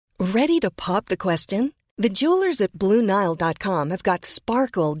Ready to pop the question? The jewelers at BlueNile.com have got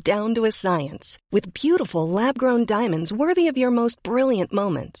sparkle down to a science with beautiful lab-grown diamonds worthy of your most brilliant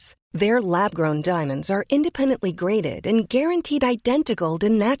moments. Their lab-grown diamonds are independently graded and guaranteed identical to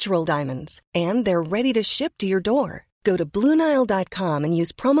natural diamonds, and they're ready to ship to your door. Go to BlueNile.com and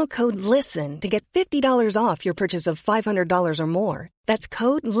use promo code LISTEN to get $50 off your purchase of $500 or more. That's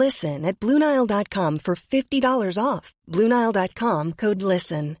code LISTEN at BlueNile.com for $50 off. BlueNile.com, code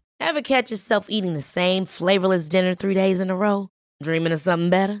LISTEN. Ever catch yourself eating the same flavorless dinner 3 days in a row? Dreaming of something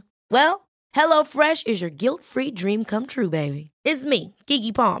better? Well, HelloFresh is your guilt-free dream come true, baby. It's me,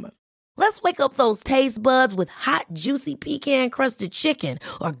 Keke Palmer. Let's wake up those taste buds with hot, juicy pecan-crusted chicken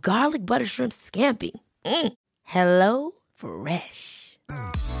or garlic butter shrimp scampi. Hello Fresh.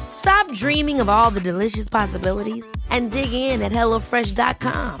 Stop dreaming of all the delicious possibilities and dig in at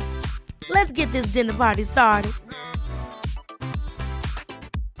HelloFresh.com. Let's get this dinner party started.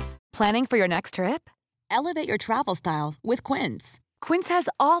 Planning for your next trip? Elevate your travel style with Quince. Quince has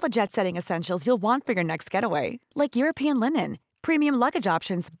all the jet-setting essentials you'll want for your next getaway, like European linen, premium luggage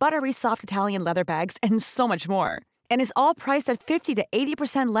options, buttery soft Italian leather bags, and so much more. And is all priced at 50 to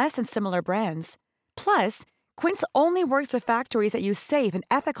 80% less than similar brands. Plus, Quince only works with factories that use safe and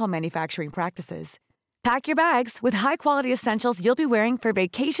ethical manufacturing practices. Pack your bags with high-quality essentials you'll be wearing for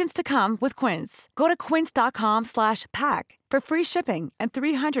vacations to come with Quince. Go to quince.com/pack for free shipping and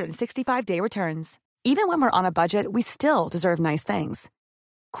 365-day returns. Even when we're on a budget, we still deserve nice things.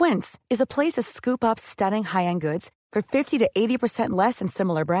 Quince is a place to scoop up stunning high-end goods for 50 to 80% less than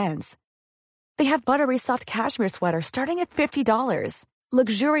similar brands. They have buttery soft cashmere sweaters starting at $50,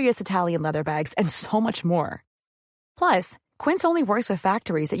 luxurious Italian leather bags, and so much more. Plus, Quince only works with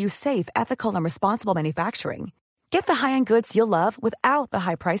factories that use safe, ethical, and responsible manufacturing. Get the high-end goods you'll love without the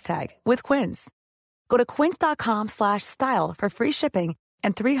high price tag with Quince. Go to quince.com/style for free shipping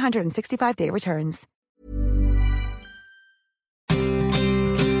and 365-day returns.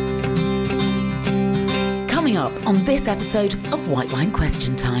 Coming up on this episode of White Wine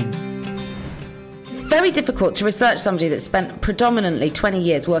Question Time. It's very difficult to research somebody that spent predominantly 20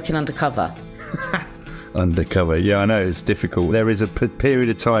 years working undercover. Undercover, yeah, I know, it's difficult. There is a period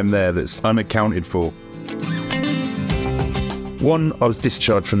of time there that's unaccounted for. One, I was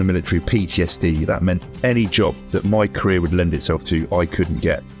discharged from the military, PTSD. That meant any job that my career would lend itself to, I couldn't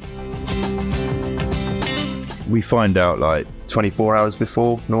get. We find out like 24 hours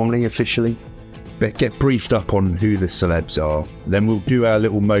before, normally, officially. But get briefed up on who the celebs are. Then we'll do our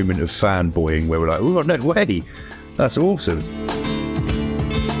little moment of fanboying where we're like, oh, no way, that's awesome.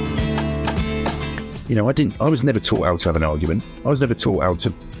 You know, I was never taught how to have an argument. I was never taught how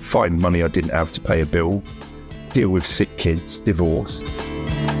to find money I didn't have to pay a bill, deal with sick kids, divorce.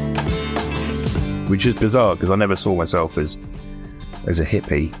 Which is bizarre because I never saw myself as a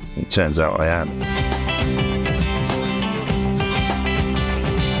hippie. It turns out I am.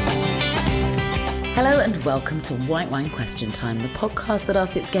 Hello and welcome to White Wine Question Time, the podcast that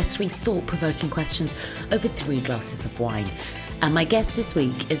asks its guests 3 thought-provoking questions over 3 glasses of wine. And my guest this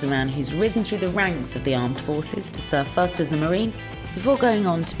week is a man who's risen through the ranks of the armed forces to serve first as a Marine, before going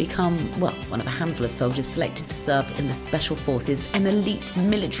on to become, well, one of a handful of soldiers selected to serve in the Special Forces, an elite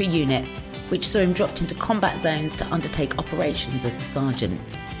military unit, which saw him dropped into combat zones to undertake operations as a sergeant.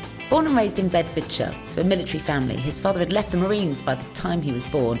 Born and raised in Bedfordshire to a military family, his father had left the Marines by the time he was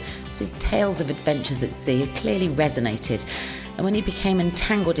born, but his tales of adventures at sea had clearly resonated. And when he became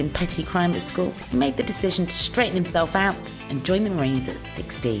entangled in petty crime at school, he made the decision to straighten himself out and join the Marines at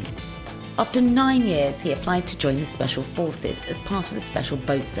 16. After 9 years, he applied to join the Special Forces as part of the Special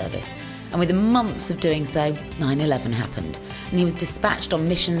Boat Service. And within months of doing so, 9/11 happened. And he was dispatched on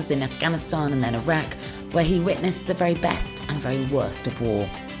missions in Afghanistan and then Iraq, where he witnessed the very best and very worst of war.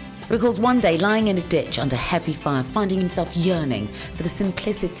 He recalls one day lying in a ditch under heavy fire, finding himself yearning for the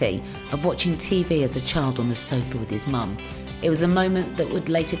simplicity of watching TV as a child on the sofa with his mum. It was a moment that would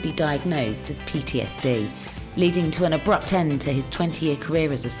later be diagnosed as PTSD, leading to an abrupt end to his 20-year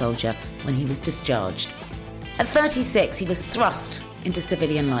career as a soldier when he was discharged. At 36, he was thrust into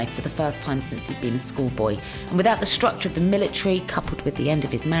civilian life for the first time since he'd been a schoolboy, and without the structure of the military, coupled with the end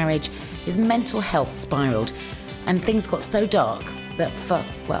of his marriage, his mental health spiralled, and things got so dark that for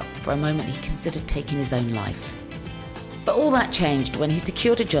a moment he considered taking his own life. But all that changed when he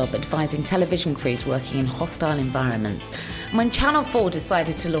secured a job advising television crews working in hostile environments. And when Channel 4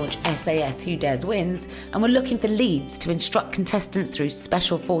 decided to launch SAS Who Dares Wins and were looking for leads to instruct contestants through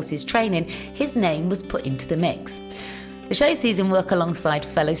Special Forces training, his name was put into the mix. The show sees him work alongside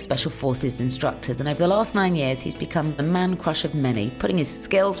fellow Special Forces instructors, and over the last 9 years he's become the man crush of many, putting his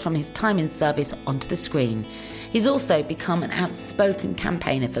skills from his time in service onto the screen. He's also become an outspoken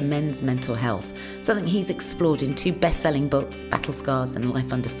campaigner for men's mental health, something he's explored in 2 best-selling books, Battle Scars and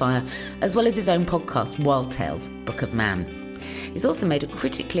Life Under Fire, as well as his own podcast, Wild Tales, Book of Man. He's also made a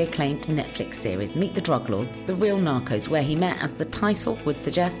critically acclaimed Netflix series, Meet the Drug Lords, The Real Narcos, where he met, as the title would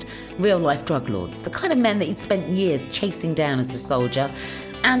suggest, real-life drug lords, the kind of men that he'd spent years chasing down as a soldier.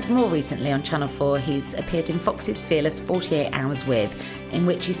 And more recently on Channel 4, he's appeared in Fox's Fearless 48 Hours With, in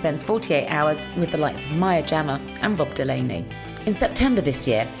which he spends 48 hours with the likes of Maya Jama and Rob Delaney. In September this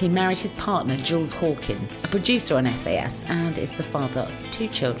year, he married his partner Jules Hawkins, a producer on SAS, and is the father of 2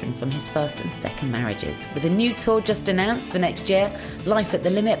 children from his first and second marriages. With a new tour just announced for next year, Life at the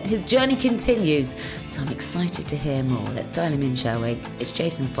Limit, his journey continues. So I'm excited to hear more. Let's dial him in, shall we? It's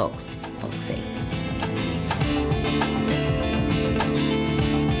Jason Fox, Foxy.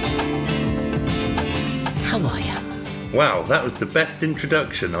 How are you? Wow, that was the best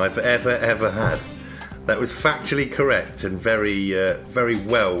introduction I've ever had. That was factually correct and very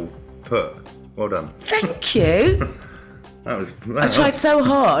well put. Well done. Thank you. I tried so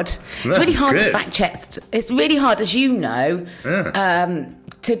hard. It's really hard to fact check. It's really hard, as you know, to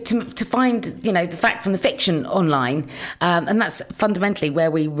find the fact from the fiction online, and that's fundamentally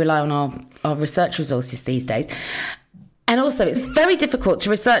where we rely on our research resources these days. And also, it's very difficult to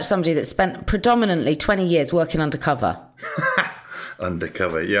research somebody that spent predominantly 20 years working undercover.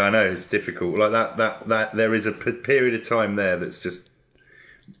 Undercover, yeah, I know, it's difficult. Like that there is a period of time there that's just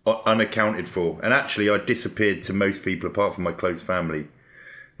unaccounted for. And actually, I disappeared to most people apart from my close family,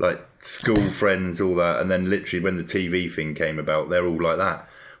 like school friends, all that. And then literally when the TV thing came about, they're all like that.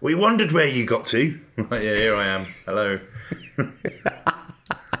 We wondered where you got to. Yeah, here I am. Hello.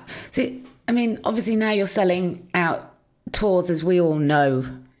 So, I mean, obviously now you're selling out tours, as we all know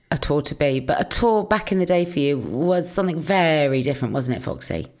a tour to be, but a tour back in the day for you was something very different, wasn't it,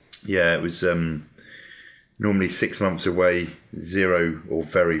 Foxy? Yeah, it was normally 6 months away, zero or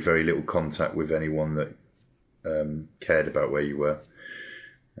very, very little contact with anyone that cared about where you were,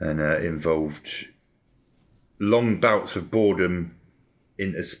 and involved long bouts of boredom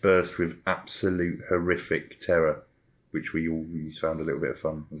interspersed with absolute horrific terror, which we always found a little bit of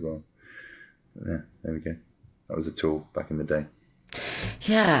fun as well. Yeah, there we go. That was a tour back in the day.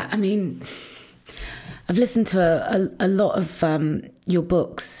 Yeah, I mean, I've listened to a lot of your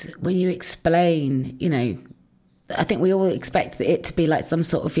books when you explain, I think we all expect it to be like some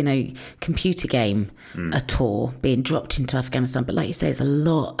sort of, computer game, a tour being dropped into Afghanistan. But like you say, it's a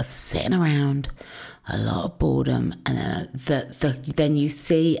lot of sitting around, a lot of boredom, and then you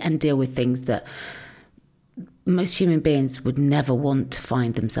see and deal with things that most human beings would never want to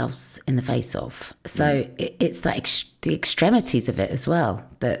find themselves in the face of. So it's that the extremities of it as well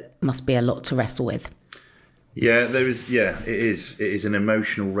that must be a lot to wrestle with. Yeah, there is. Yeah, it is. It is an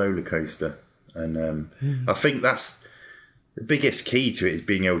emotional roller coaster, and I think that's the biggest key to it, is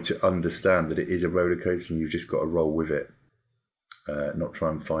being able to understand that it is a roller coaster, and you've just got to roll with it, not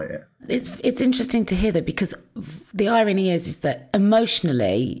try and fight it. It's interesting to hear that, because the irony is that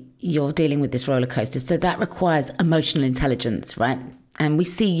emotionally you're dealing with this roller coaster, so that requires emotional intelligence, right? And we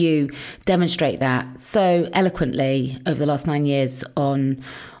see you demonstrate that so eloquently over the last 9 years on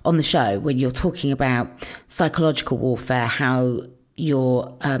the show, when you're talking about psychological warfare, how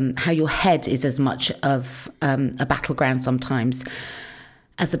your head is as much of a battleground sometimes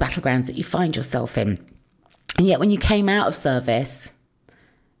as the battlegrounds that you find yourself in. And yet when you came out of service,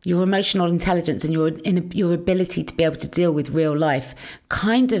 your emotional intelligence and your ability to be able to deal with real life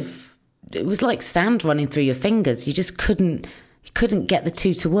it was like sand running through your fingers. You just couldn't get the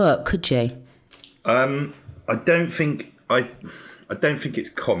two to work, could you? I don't think it's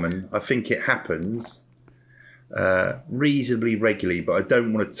common. I think it happens reasonably regularly, but I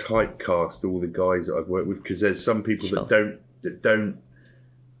don't want to typecast all the guys that I've worked with, because there's some people that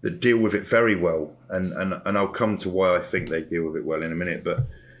deal with it very well, and I'll come to why I think they deal with it well in a minute. But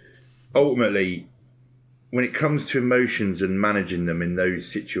ultimately, when it comes to emotions and managing them in those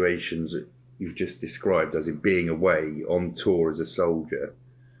situations that you've just described, as in being away on tour as a soldier,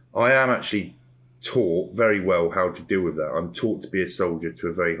 I am actually taught very well how to deal with that. I'm taught to be a soldier to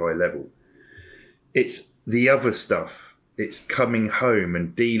a very high level. It's the other stuff. It's coming home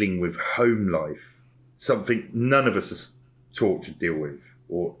and dealing with home life, something none of us are taught to deal with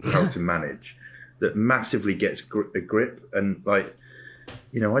or how to manage, that massively gets a grip. And I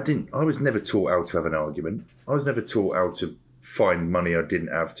was never taught how to have an argument. I was never taught how to find money I didn't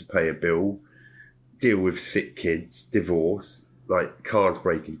have to pay a bill, deal with sick kids, divorce, like cars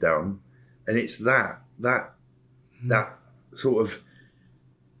breaking down. And it's that sort of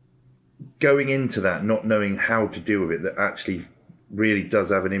going into that, not knowing how to deal with it, that actually really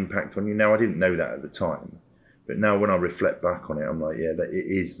does have an impact on you. Now, I didn't know that at the time, but now when I reflect back on it, I'm like, yeah, that it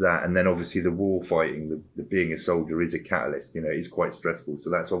is that. And then obviously the war fighting, the being a soldier is a catalyst. You know, it's quite stressful. So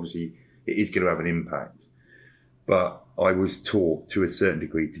that's obviously, it is going to have an impact. But I was taught to a certain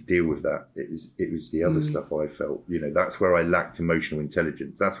degree to deal with that. It was the other stuff I felt. You know, that's where I lacked emotional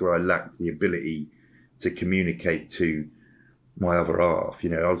intelligence. That's where I lacked the ability to communicate to my other half. You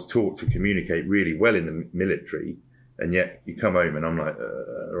know, I was taught to communicate really well in the military, and yet you come home and I'm like,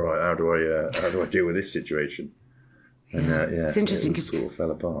 right, how do I deal with this situation? And it's interesting because it sort of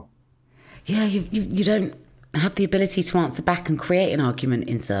fell apart. Yeah, you don't have the ability to answer back and create an argument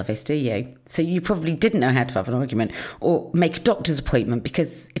in service, do you? So you probably didn't know how to have an argument or make a doctor's appointment,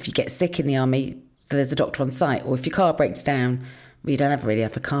 because if you get sick in the army, there's a doctor on site. Or if your car breaks down, well, you don't ever really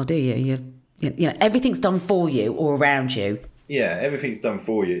have a car, do you? You know, everything's done for you or around you. Yeah, everything's done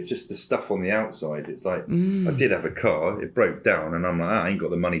for you. It's just the stuff on the outside. It's like, I did have a car, it broke down, and I'm like, I ain't got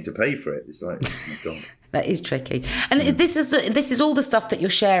the money to pay for it. It's like, oh my God. That is tricky. And this is all the stuff that you're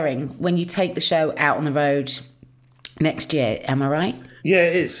sharing when you take the show out on the road next year, am I right? Yeah,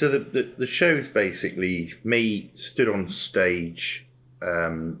 it is. So the show's basically me stood on stage,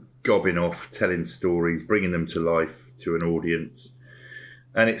 gobbing off, telling stories, bringing them to life to an audience.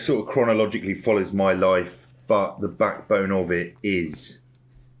 And it sort of chronologically follows my life, but the backbone of it is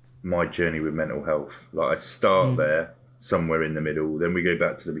my journey with mental health. Like, I start there, somewhere in the middle, then we go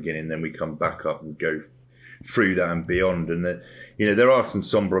back to the beginning, then we come back up and go through that and beyond. And there are some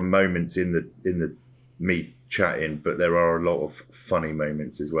somber moments in the me chatting, but there are a lot of funny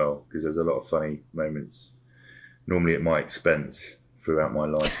moments as well, because there's a lot of funny moments normally at my expense throughout my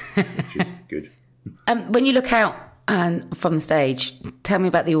life, which is good. When you look out from the stage, tell me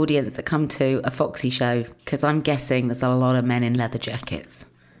about the audience that come to a Foxy show, because I'm guessing there's a lot of men in leather jackets.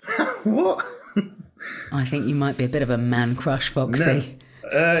 What? I think you might be a bit of a man crush, Foxy.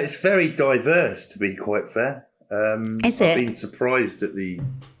 No, it's very diverse, to be quite fair. Is it? I've been surprised at the...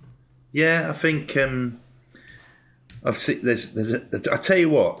 Yeah, I think I've seen I tell you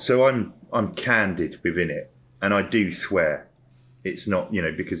what. So I'm candid within it, and I do swear. It's not,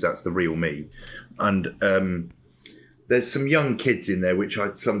 because that's the real me. And there's some young kids in there, which I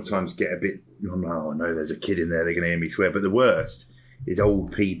sometimes get a bit. Oh no, there's a kid in there. They're going to hear me swear. But the worst is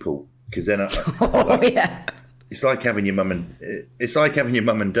old people, because then yeah. It's like having your mum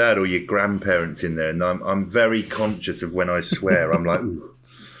and dad or your grandparents in there, and I'm very conscious of when I swear. I'm like, ooh,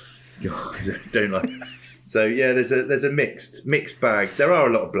 God, I don't like. So yeah, there's a mixed bag. There are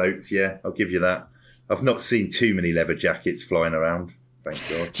a lot of blokes, yeah, I'll give you that. I've not seen too many leather jackets flying around, thank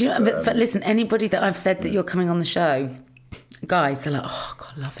God. Do you know? But listen, anybody that I've said that you're coming on the show, guys, they're like, oh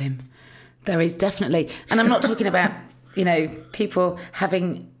God, love him. There is definitely, and I'm not talking about people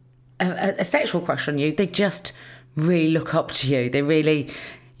having a sexual crush on you. They just really look up to you. They really,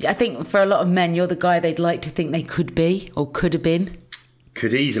 I think for a lot of men, you're the guy they'd like to think they could be or could have been.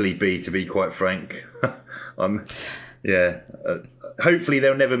 Could easily be, to be quite frank. Hopefully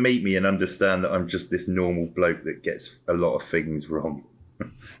they'll never meet me and understand that I'm just this normal bloke that gets a lot of things wrong.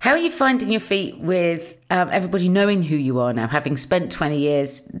 How are you finding your feet with everybody knowing who you are now, having spent 20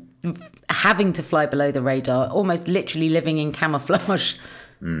 years having to fly below the radar, almost literally living in camouflage?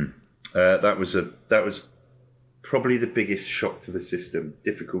 That was probably the biggest shock to the system.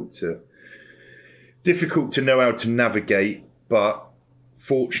 Difficult to know how to navigate, but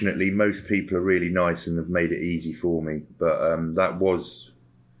fortunately most people are really nice and have made it easy for me. But I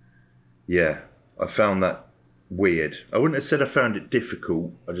found that weird. I wouldn't have said I found it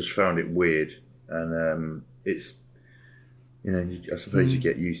difficult. I just found it weird, and it's. I suppose you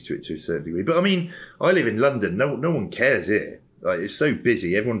get used to it to a certain degree. But I mean, I live in London. No one cares here. Like, it's so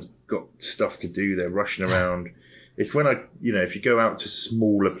busy. Everyone's got stuff to do. They're rushing around. It's when if you go out to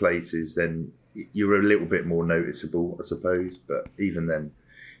smaller places, then you're a little bit more noticeable, I suppose. But even then,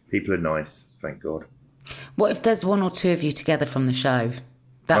 people are nice, thank God. What if there's one or two of you together from the show?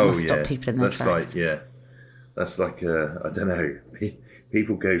 That must stop people in their tracks. That's like, I don't know.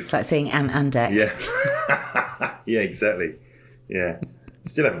 People go... It's like seeing Ant and Dec. Yeah. Yeah, exactly. Yeah.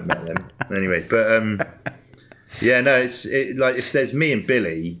 Still haven't met them. Anyway, but... it's like if there's me and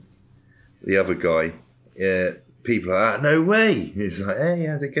Billy, the other guy, people are like, no way. He's like, hey,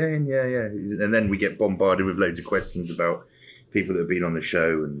 how's it going? Yeah. And then we get bombarded with loads of questions about people that have been on the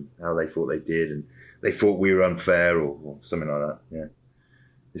show and how they thought they did, and they thought we were unfair or something like that. Yeah.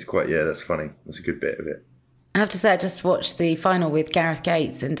 It's quite, that's funny. That's a good bit of it. I have to say, I just watched the final with Gareth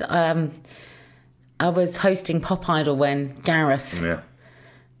Gates, and I was hosting Pop Idol when Gareth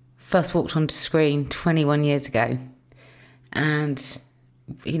first walked onto screen 21 years ago. and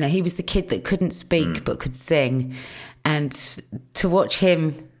he was the kid that couldn't speak but could sing, and to watch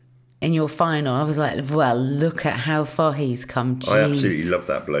him in your final, I was like, well, look at how far he's come. Jeez. I absolutely love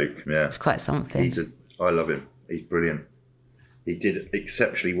that bloke. Yeah, it's quite something. I love him. He's brilliant. He did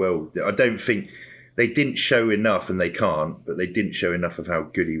exceptionally well. I don't think they didn't show enough, and they can't, but they didn't show enough of how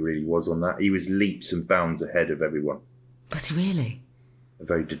good he really was on that. He was leaps and bounds ahead of everyone. Was he really? A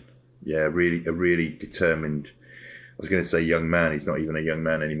really determined. I was going to say young man. He's not even a young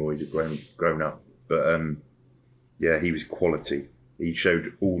man anymore. He's a grown up. But he was quality. He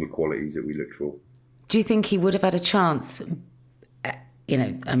showed all the qualities that we looked for. Do you think he would have had a chance?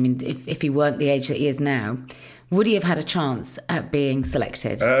 If he weren't the age that he is now, would he have had a chance at being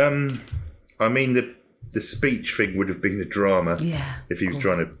selected? The speech thing would have been a drama if he was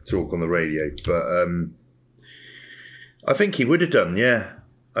trying to talk on the radio. But I think he would have done, yeah.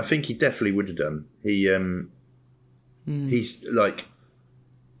 I think he definitely would have done. He's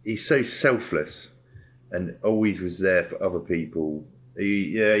so selfless and always was there for other people.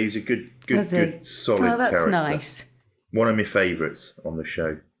 He was a good solid character. Oh, that's nice. One of my favourites on the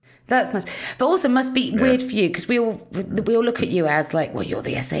show. That's nice. But also must be weird for you, because we all look at you as like, well, you're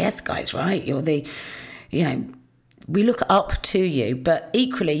the SAS guys, right? You're the, we look up to you, but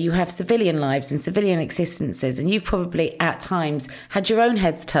equally you have civilian lives and civilian existences, and you've probably at times had your own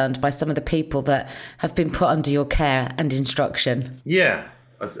heads turned by some of the people that have been put under your care and instruction. Yeah.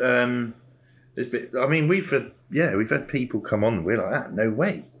 We've had people come on, we're like, no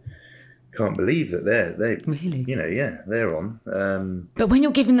way. Can't believe that they're really, they're on. But when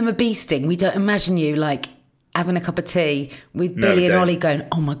you're giving them a bee sting, we don't imagine you like having a cup of tea with Billy and Ollie going,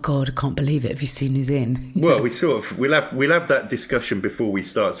 "Oh my God, I can't believe it. Have you seen who's in?" Well, we'll have that discussion before we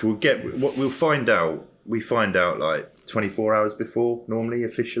start. So we'll find out. We find out like 24 hours before, normally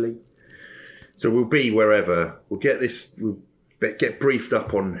officially. So we'll be wherever. We'll get briefed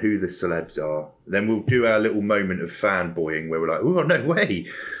up on who the celebs are. Then we'll do our little moment of fanboying where we're like, "Oh no way,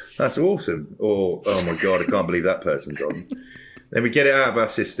 that's awesome!" Or, "Oh my God, I can't believe that person's on." Then we get it out of our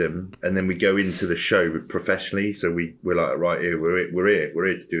system, and then we go into the show professionally. So we're like, right here, we're here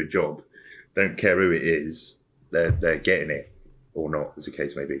to do a job. Don't care who it is, they're getting it or not, as the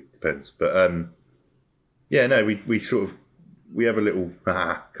case may be, depends. But we have a little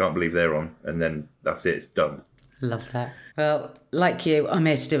can't believe they're on, and then that's it, it's done. Love that. Well, like you, I'm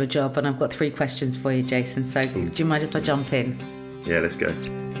here to do a job, and I've got 3 questions for you, Jason. So do you mind if I jump in? Yeah, let's go.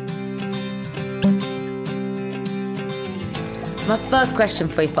 My first question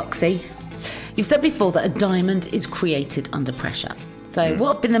for you, Foxy. You've said before that a diamond is created under pressure. So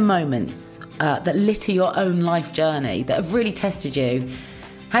what have been the moments that litter your own life journey that have really tested you?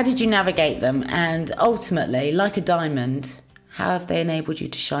 How did you navigate them? And ultimately, like a diamond, how have they enabled you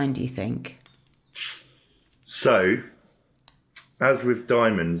to shine, do you think? So, as with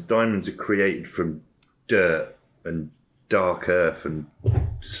diamonds are created from dirt and dark earth and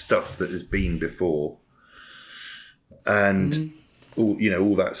stuff that has been before. And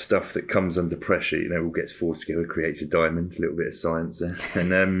all that stuff that comes under pressure, all gets forced together, creates a diamond. A little bit of science there,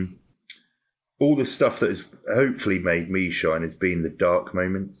 and all the stuff that has hopefully made me shine has been the dark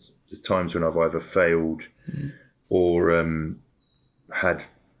moments. There's times when I've either failed or had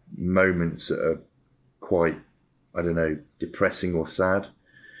moments that are quite, depressing or sad.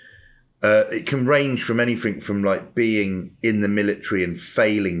 It can range from anything from like being in the military and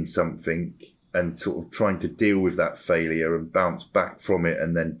failing something and sort of trying to deal with that failure and bounce back from it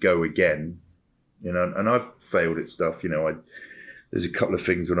and then go again, and I've failed at stuff, there's a couple of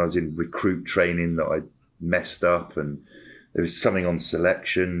things when I was in recruit training that I messed up, and there was something on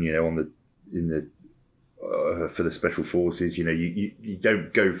selection, for the special forces, you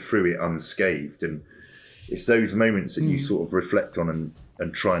don't go through it unscathed, and it's those moments that you sort of reflect on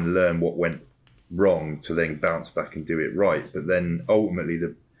and try and learn what went wrong to then bounce back and do it right. But then ultimately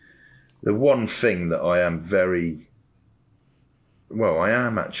the one thing that I am I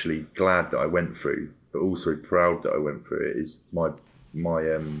am actually glad that I went through, but also proud that I went through it, is my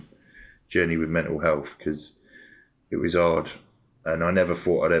journey with mental health, because it was hard and I never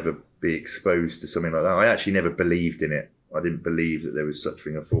thought I'd ever be exposed to something like that. I actually never believed in it. I didn't believe that there was such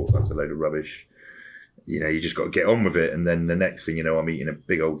thing. I thought that's a load of rubbish. You just got to get on with it. And then the next thing I'm eating a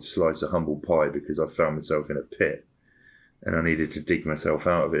big old slice of humble pie because I found myself in a pit and I needed to dig myself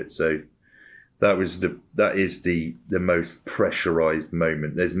out of it. So that is the most pressurized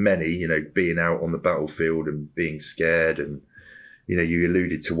moment. There's many, being out on the battlefield and being scared, and you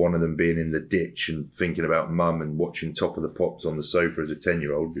alluded to one of them being in the ditch and thinking about mum and watching Top of the Pops on the sofa as a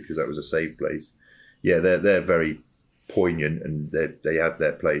 10-year-old because that was a safe place. Yeah, they're very poignant and they have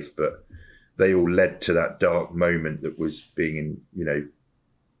their place, but they all led to that dark moment that was being in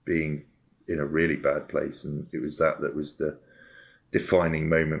a really bad place. And it was that was the defining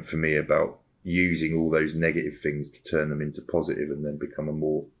moment for me about using all those negative things to turn them into positive and then become a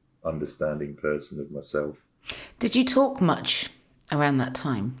more understanding person of myself. Did you talk much around that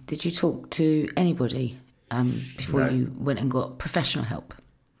time? Did you talk to anybody before you went and got professional help?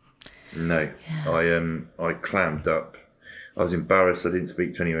 No. Yeah. I clammed up. I was embarrassed. I didn't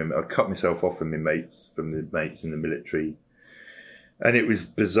speak to anyone. I cut myself off from the mates in the military. And it was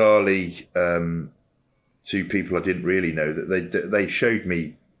bizarrely two people I didn't really know that they showed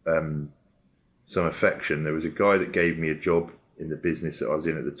me some affection. There was a guy that gave me a job in the business that I was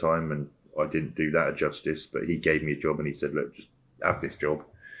in at the time, and I didn't do that a justice, but he gave me a job and he said, look, just have this job.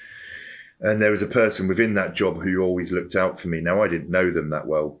 And there was a person within that job who always looked out for me. Now, I didn't know them that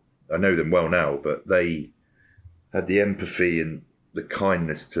well. I know them well now, but they had the empathy and the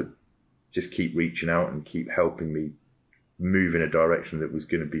kindness to just keep reaching out and keep helping me move in a direction that was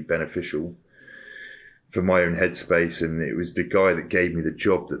going to be beneficial for my own headspace. And it was the guy that gave me the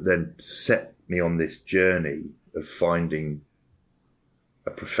job that then set me on this journey of finding a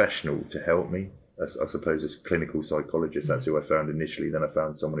professional to help me. I suppose as a clinical psychologist, that's who I found initially. Then I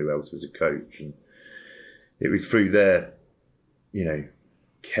found someone who else was a coach. And it was through their,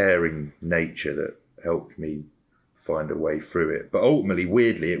 caring nature that helped me find a way through it. But ultimately,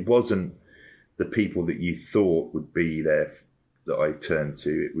 weirdly, it wasn't the people that you thought would be there that I turned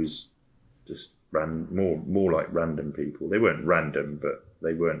to. It was just more like random people. They weren't random, but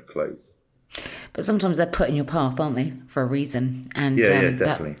they weren't close. But sometimes they're put in your path, aren't they, for a reason? And yeah,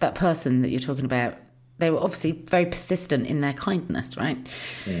 definitely. That person that you're talking about, they were obviously very persistent in their kindness, right?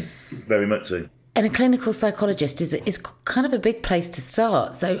 Very much so. And a clinical psychologist is kind of a big place to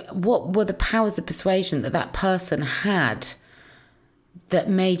start. So what were the powers of persuasion that person had that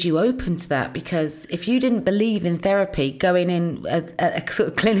made you open to that? Because if you didn't believe in therapy, going in at a sort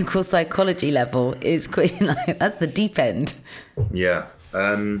of clinical psychology level is quite, that's the deep end. Yeah.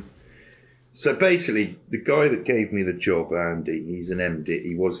 So basically, the guy that gave me the job, Andy, he's an MD.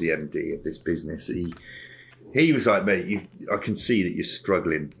 He was the MD of this business. He was like, mate, I can see that you're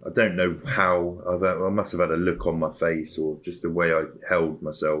struggling. I don't know how. I must have had a look on my face or just the way I held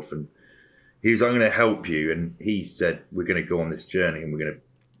myself. And he was, I'm going to help you. And he said, we're going to go on this journey and we're going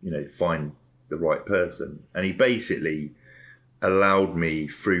to, find the right person. And he basically allowed me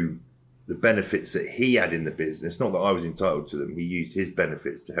through the benefits that he had in the business, not that I was entitled to them. He used his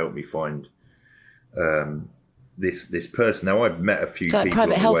benefits to help me find this person. Now, I've met a few people. Like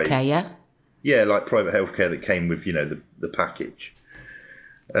private healthcare, yeah? Yeah, like private healthcare that came with, the package.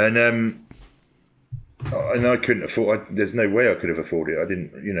 And I couldn't afford, there's no way I could have afforded it. I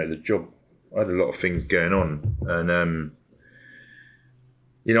didn't, the job, I had a lot of things going on. And,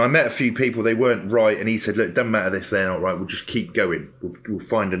 I met a few people, they weren't right. And he said, look, it doesn't matter if they're not right, we'll just keep going. We'll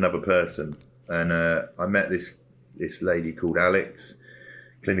find another person. And I met this lady called Alex,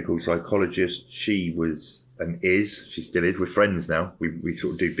 clinical psychologist. She was she still is, we're friends now. We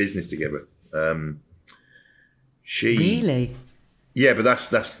sort of do business together. Really? Yeah, but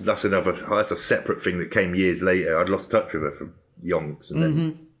that's a separate thing that came years later. I'd lost touch with her from yonks and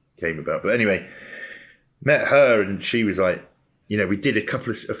then came about. But anyway, met her and she was like, we did a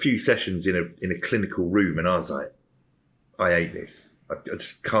few sessions in a clinical room and I was like, I hate this. I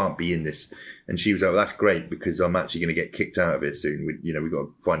just can't be in this. And she was like, well, that's great because I'm actually going to get kicked out of it soon. We've got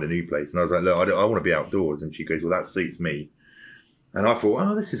to find a new place. And I was like, look, I want to be outdoors. And she goes, well, that suits me. And I thought,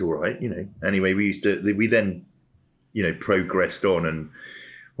 oh, this is all right, Anyway, we then, progressed on and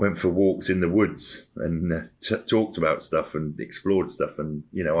went for walks in the woods and talked about stuff and explored stuff. And,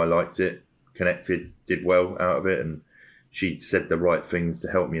 I liked it, connected, did well out of it. And she said the right things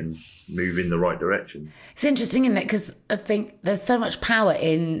to help me and move in the right direction. It's interesting, isn't it? Because I think there's so much power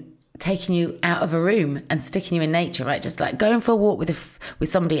in taking you out of a room and sticking you in nature, right? Just like going for a walk with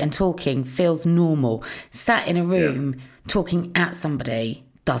somebody and talking feels normal. Sat in a room talking at somebody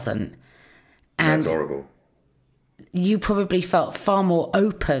doesn't. And that's horrible. You probably felt far more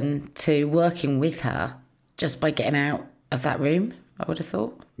open to working with her just by getting out of that room, I would have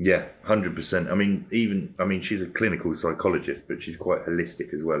thought. Yeah, 100%. She's a clinical psychologist, but she's quite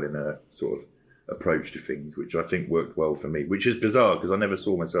holistic as well in her sort of approach to things, which I think worked well for me, which is bizarre because I never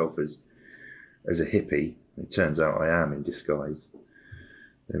saw myself as a hippie. It turns out I am in disguise.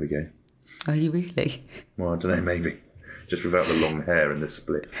 There we go. Are you really? Well, I don't know, maybe. Just without the long hair and the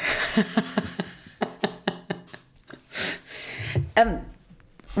split.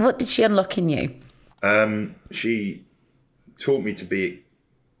 What did she unlock in you? She taught me to be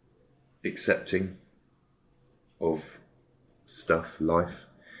accepting of stuff, life.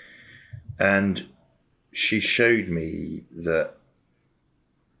 And she showed me that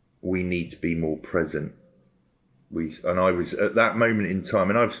we need to be more present. And I was at that moment in time,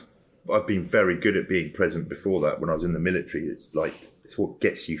 and I've been very good at being present before that. When I was in the military, it's what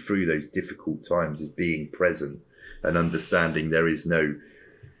gets you through those difficult times, is being present and understanding there is no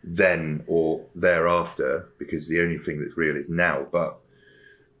then or thereafter, because the only thing that's real is now. But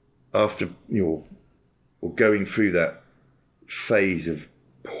after or going through that phase of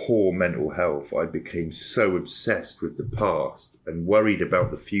poor mental health, I became so obsessed with the past and worried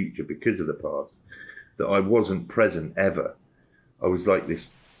about the future because of the past that I wasn't present ever. I was like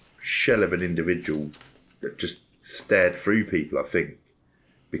this shell of an individual that just stared through people, I think,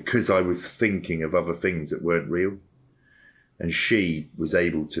 because I was thinking of other things that weren't real. And she was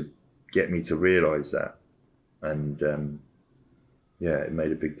able to get me to realise that. And it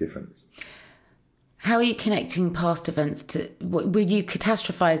made a big difference. How are you connecting past events to... Were you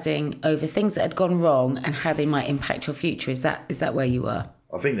catastrophising over things that had gone wrong and how they might impact your future? Is that where you were?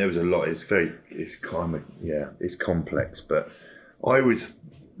 I think there was a lot. It's complex. But I was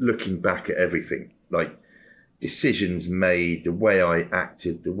looking back at everything, like decisions made, the way I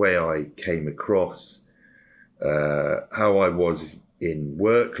acted, the way I came across, how I was in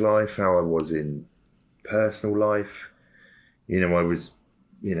work life, how I was in personal life. I was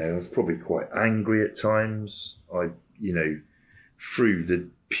probably quite angry at times. Through the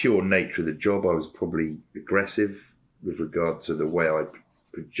pure nature of the job, I was probably aggressive with regard to the way I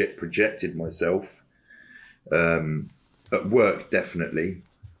projected myself. At work, definitely,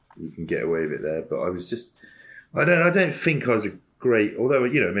 you can get away with it there. But I was just, I don't think I was a great, although,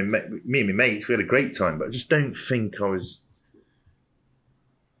 me and my mates, we had a great time, but I just don't think I was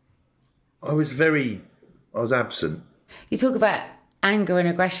absent. You talk about anger and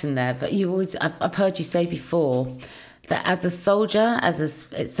aggression there, but I've heard you say before that as a soldier,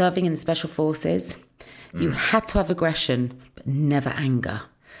 serving in the special forces, you had to have aggression, but never anger.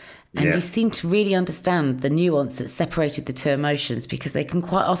 And you seem to really understand the nuance that separated the two emotions, because they can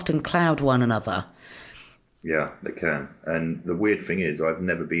quite often cloud one another. Yeah, they can. And the weird thing is, I've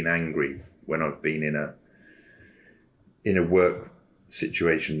never been angry when I've been in a work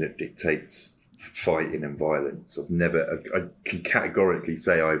situation that dictates fighting and violence. I can categorically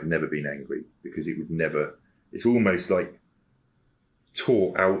say I've never been angry, because it's almost like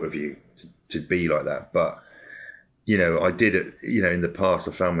taught out of you to be like that. But I did it, in the past,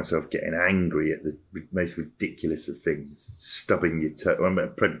 I found myself getting angry at the most ridiculous of things. Stubbing your toe.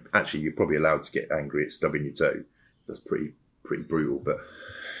 Actually, you're probably allowed to get angry at stubbing your toe. That's pretty brutal. But,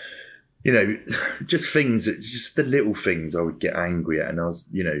 just the little things I would get angry at. And I was,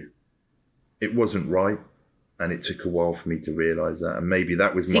 it wasn't right. And it took a while for me to realise that. And maybe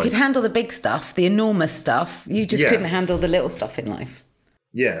that was you could handle the big stuff, the enormous stuff. You just couldn't handle the little stuff in life.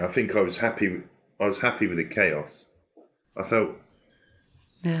 Yeah, I think I was happy with the chaos. I felt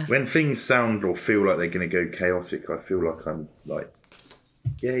when things sound or feel like they're going to go chaotic, I feel like I'm like,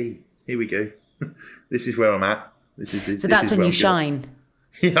 yay, here we go. This is where I'm at. So that's when you shine.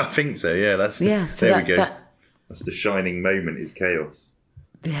 Yeah, I think so. Yeah, there we go. That's the shining moment, is chaos.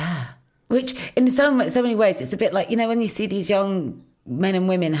 Yeah. Which in so many ways, it's a bit like, when you see these young men and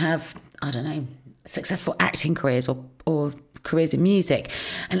women have, I don't know, successful acting careers or careers in music,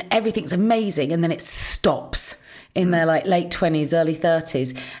 and everything's amazing, and then it stops in their late 20s, early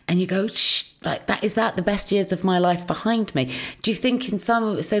 30s, and you go, is that the best years of my life behind me? Do you think in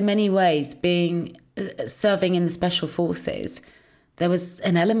so many ways, serving in the special forces, there was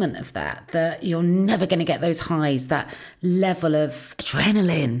an element of that you're never going to get those highs, that level of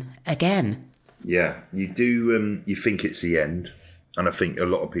adrenaline again? Yeah, you do. You think it's the end, and I think a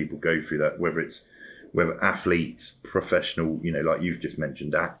lot of people go through that, whether athletes, professional, like you've just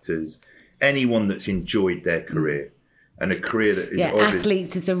mentioned, actors, anyone that's enjoyed their career, and a career that is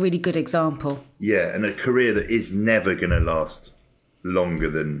athletes is a really good example. Yeah, and a career that is never going to last longer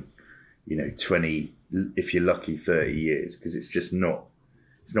than 20, if you're lucky, 30 years, because it's not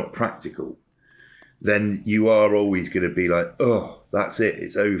practical. Then you are always going to be like, oh, that's it,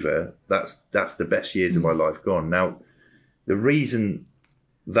 it's over. That's the best years of my life gone. Now, the reason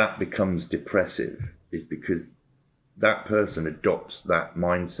that becomes depressive is because that person adopts that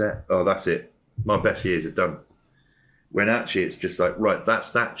mindset. Oh, that's it. My best years are done. When actually it's just like, right,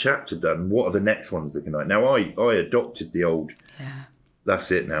 that's that chapter done. What are the next ones looking like? Now, I adopted the old, that's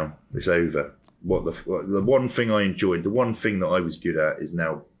it now. It's over. The one thing I enjoyed, the one thing that I was good at is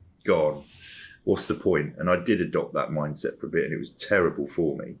now gone. What's the point? And I did adopt that mindset for a bit, and it was terrible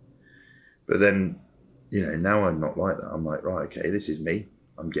for me. But then, now I'm not like that. I'm like, right, okay, this is me.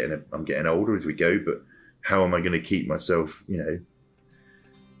 I'm getting older as we go, but how am I going to keep myself, in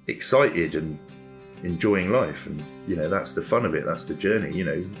excited and enjoying life. And, that's the fun of it. That's the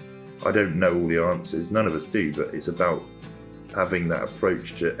journey. I don't know all the answers. None of us do, but it's about having that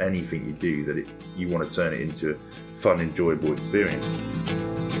approach to anything you do, that you want to turn it into a fun, enjoyable experience.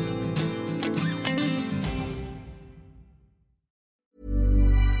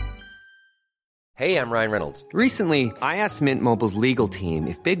 Hey, I'm Ryan Reynolds. Recently, I asked Mint Mobile's legal team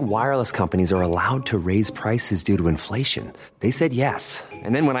if big wireless companies are allowed to raise prices due to inflation. They said yes.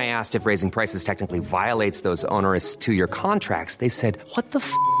 And then when I asked if raising prices technically violates those onerous 2-year contracts, they said, "What the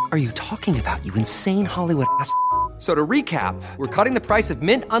f*** are you talking about, you insane Hollywood ass?" So to recap, we're cutting the price of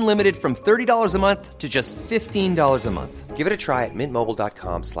Mint Unlimited from $30 a month to just $15 a month. Give it a try at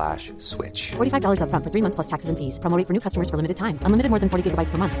mintmobile.com/switch. $45 up front for 3 months plus taxes and fees. Promo rate for new customers for limited time. Unlimited more than 40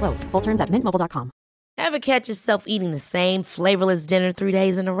 gigabytes per month. Slows full terms at mintmobile.com. Ever catch yourself eating the same flavorless dinner 3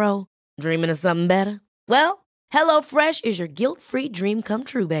 days in a row? Dreaming of something better? Well, HelloFresh is your guilt-free dream come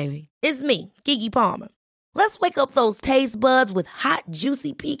true, baby. It's me, Keke Palmer. Let's wake up those taste buds with hot,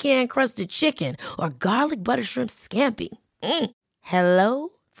 juicy pecan-crusted chicken or garlic butter shrimp scampi. Hello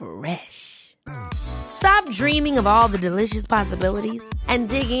Fresh. Stop dreaming of all the delicious possibilities and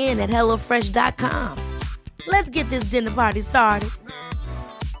dig in at HelloFresh.com. Let's get this dinner party started.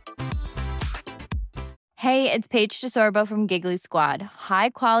 Hey, it's Paige DeSorbo from Giggly Squad.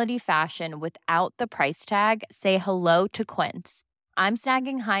 High quality fashion without the price tag. Say hello to Quince. I'm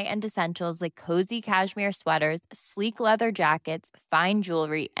snagging high-end essentials like cozy cashmere sweaters, sleek leather jackets, fine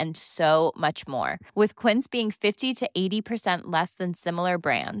jewelry, and so much more. With Quince being 50 to 80% less than similar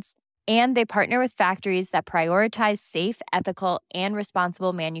brands. And they partner with factories that prioritize safe, ethical, and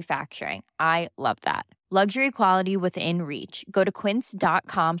responsible manufacturing. I love that. Luxury quality within reach. Go to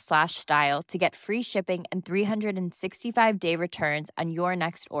quince.com/style to get free shipping and 365-day returns on your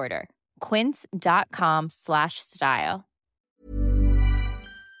next order. Quince.com/style.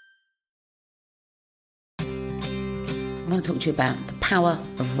 I want to talk to you about the power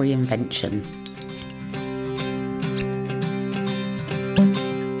of reinvention.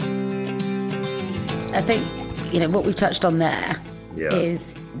 I think, what we've touched on there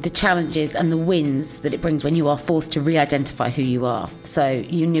is the challenges and the wins that it brings when you are forced to re-identify who you are. So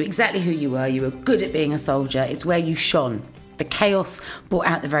you knew exactly who you were good at being a soldier, it's where you shone. The chaos brought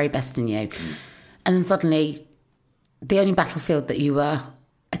out the very best in you. And then suddenly, the only battlefield that you were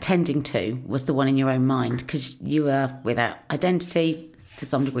attending to was the one in your own mind, because you were without identity, to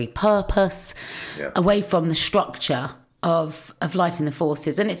some degree purpose, away from the structure of life in the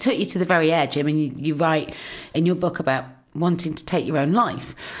forces. And it took you to the very edge. I mean, you write in your book about wanting to take your own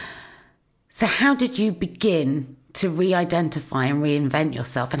life. So how did you begin to re-identify and reinvent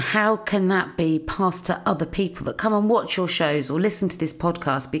yourself? And how can that be passed to other people that come and watch your shows or listen to this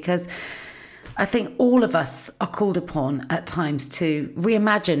podcast? Because I think all of us are called upon at times to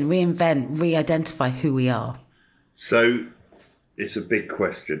reimagine, reinvent, re-identify who we are. So it's a big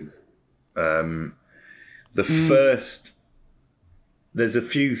question. There's a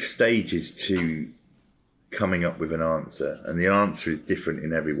few stages to coming up with an answer, and the answer is different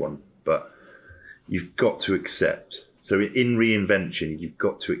in everyone, but you've got to accept. So in reinvention, you've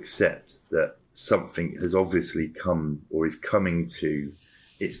got to accept that something has obviously come or is coming to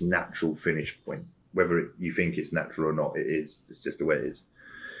its natural finish point. Whether you think it's natural or not, it is. It's just the way it is.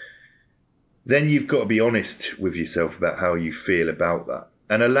 Then you've got to be honest with yourself about how you feel about that,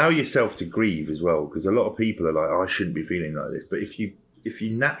 and allow yourself to grieve as well, because a lot of people are like, I shouldn't be feeling like this. But if you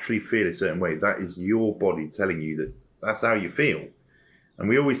naturally feel a certain way, that is your body telling you that that's how you feel. And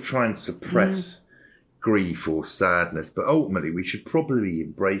we always try and suppress grief or sadness, but ultimately we should probably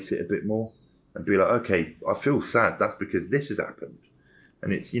embrace it a bit more and be like, okay, I feel sad. That's because this has happened.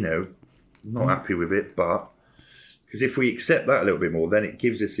 And it's, not happy with it, but because if we accept that a little bit more, then it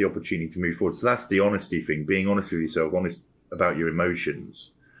gives us the opportunity to move forward. So that's the honesty thing, being honest with yourself, honest about your emotions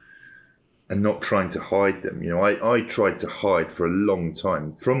and not trying to hide them. I tried to hide for a long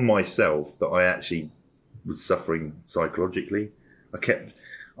time from myself that I actually was suffering psychologically. I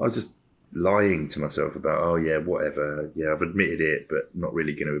was just lying to myself about, oh yeah, whatever. Yeah, I've admitted it, but not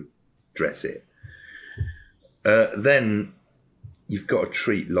really going to address it. Then you've got to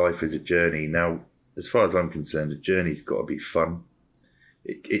treat life as a journey. Now, as far as I'm concerned, a journey's got to be fun.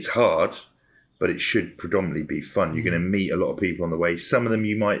 It's hard, but it should predominantly be fun. You're going to meet a lot of people on the way. Some of them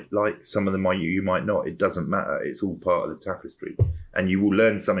you might like, some of them you might not. It doesn't matter. It's all part of the tapestry. And you will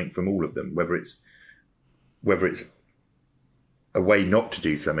learn something from all of them, whether it's a way not to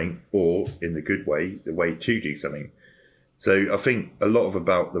do something or, in the good way, the way to do something. So I think a lot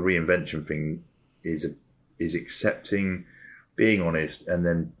about the reinvention thing is accepting, being honest, and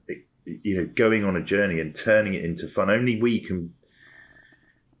then going on a journey and turning it into fun. Only we can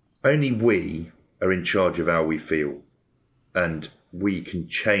only we are in charge of how we feel, and we can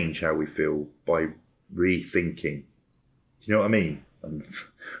change how we feel by rethinking. Do you know what I mean? I'm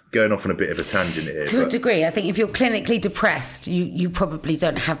going off on a bit of a tangent here. To a degree, I think if you're clinically depressed, you probably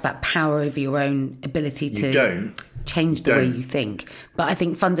don't have that power over your own ability to change the way you think. But I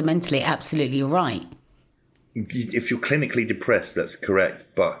think fundamentally, absolutely, you're right. If you're clinically depressed, that's correct.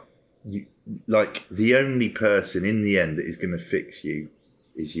 But the only person in the end that is going to fix you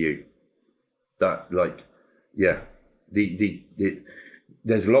is you.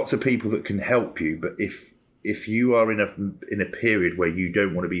 There's lots of people that can help you, but if you are in a period where you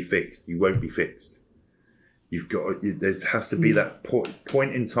don't want to be fixed, you won't be fixed. There has to be that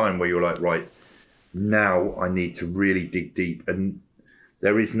point in time where you're like, right, now I need to really dig deep. And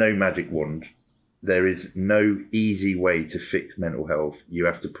there is no magic wand. There is no easy way to fix mental health. You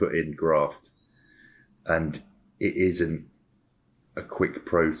have to put in graft. And it isn't a quick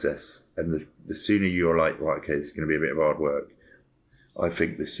process. And the sooner you're like, right, okay, this is going to be a bit of hard work, I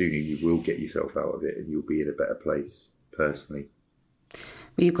think the sooner you will get yourself out of it and you'll be in a better place, personally.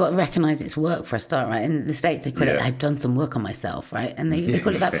 Well, you've got to recognise it's work for a start, right? In the States, they call it, I've done some work on myself, right? And they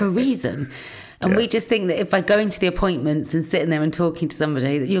call it that for a reason. And we just think that if by going to the appointments and sitting there and talking to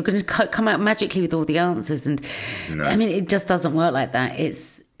somebody, that you're going to come out magically with all the answers. And I mean, it just doesn't work like that.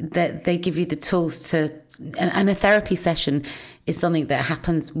 It's that they give you the tools to, and a therapy session is something that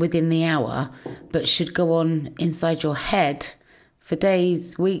happens within the hour, but should go on inside your head for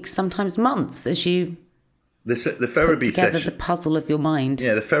days, weeks, sometimes months, as you the therapy put together session, the puzzle of your mind.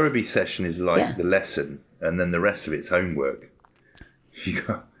 Yeah, the therapy session is like the lesson, and then the rest of it's homework.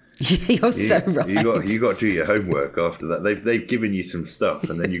 You're so right. You got to do your homework after that. They've given you some stuff,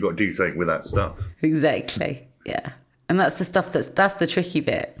 and then you got to do something with that stuff. Exactly. Yeah. And that's the stuff that's the tricky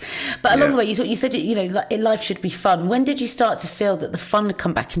bit. But along the way, you said, life should be fun. When did you start to feel that the fun had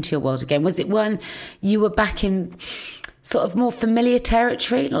come back into your world again? Was it when you were back in sort of more familiar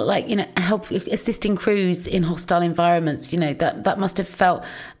territory, like, assisting crews in hostile environments? That must have felt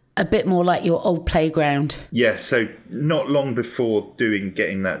a bit more like your old playground. Yeah, so not long before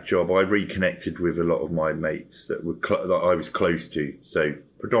getting that job, I reconnected with a lot of my mates that I was close to. So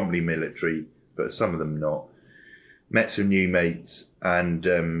predominantly military, but some of them not. Met some new mates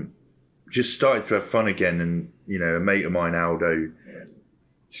and just started to have fun again. And, a mate of mine, Aldo,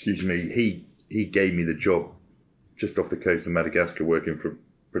 he gave me the job just off the coast of Madagascar, working for a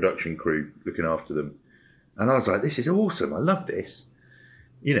production crew, looking after them. And I was like, this is awesome. I love this.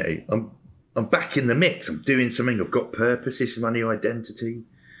 I'm back in the mix. I'm doing something. I've got purpose. This is my new identity.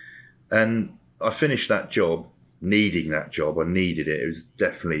 And I finished that job, needing that job. I needed it. It was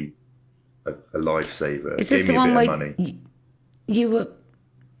definitely a lifesaver. Is this the one where you were?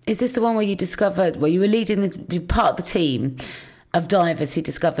 Is this the one where you discovered? Well, you were leading you part of the team of divers who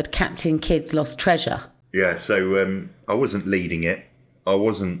discovered Captain Kidd's lost treasure. Yeah. So I wasn't leading it. I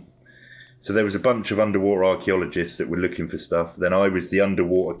wasn't. So there was a bunch of underwater archaeologists that were looking for stuff. Then I was the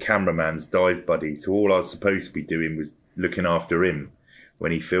underwater cameraman's dive buddy. So all I was supposed to be doing was looking after him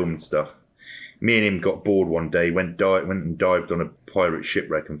when he filmed stuff. Me and him got bored one day, went and dived on a pirate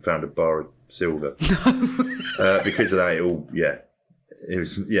shipwreck and found a bar of silver. Because of that, it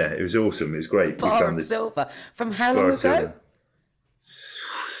was awesome. It was great. Bar we found of silver. From how long ago?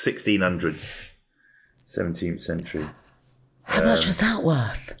 1600s, 17th century. How much was that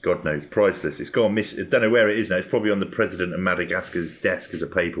worth? God knows, priceless. It's gone I don't know where it is now. It's probably on the president of Madagascar's desk as a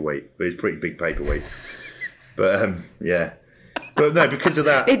paperweight, but it's a pretty big paperweight. But But no, because of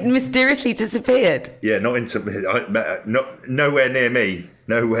that, it mysteriously disappeared. Yeah, nowhere near me.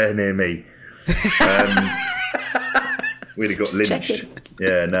 Nowhere near me. We'd have got lynched. Checking.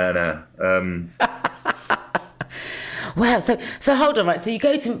 Yeah, no. Wow. So hold on, right? So you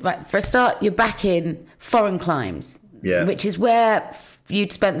go to, for a start, you're back in foreign climes. Yeah. Which is where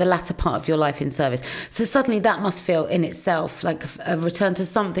you'd spent the latter part of your life in service. So suddenly that must feel in itself like a return to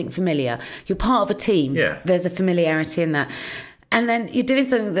something familiar. You're part of a team. Yeah. There's a familiarity in that. And then you're doing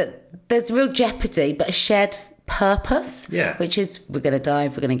something that there's real jeopardy, but a shared purpose. Yeah. Which is, we're going to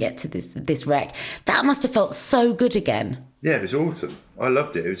dive, we're going to get to this wreck. That must have felt so good again. Yeah, it was awesome. I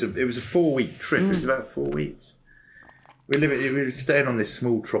loved it. It was a 4-week trip. It was about 4 weeks. We were staying on this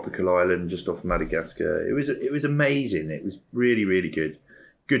small tropical island just off Madagascar. It was amazing. It was really, really good.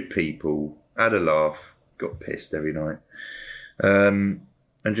 Good people. Had a laugh. Got pissed every night. And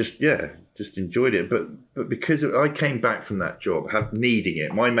just enjoyed it. But because I came back from that job, needing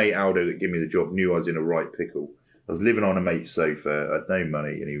it. My mate Aldo that gave me the job knew I was in a right pickle. I was living on a mate's sofa. I had no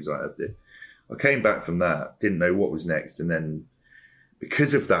money, and he was like, I came back from that, didn't know what was next, and then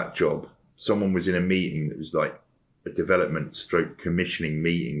because of that job, someone was in a meeting that was like, a development stroke commissioning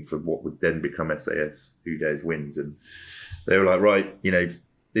meeting for what would then become SAS, Who Dares Wins. And they were like, right, you know,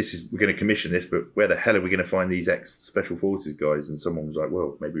 we're going to commission this, but where the hell are we going to find these ex-Special Forces guys? And someone was like,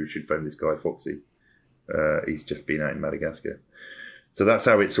 well, maybe we should phone this guy Foxy. He's just been out in Madagascar. So that's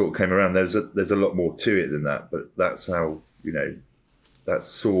how it sort of came around. There's a lot more to it than that, but that's how, you know, that's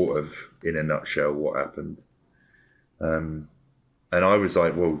sort of in a nutshell what happened. And I was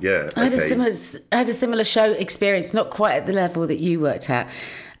like, well, yeah. Okay. I had a similar show experience, not quite at the level that you worked at.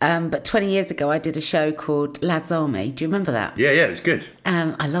 But 20 years ago, I did a show called Lads Army. Do you remember that? Yeah, it was good.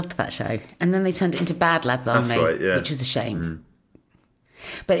 I loved that show. And then they turned it into Bad Lads Army, That's right, yeah. which was a shame.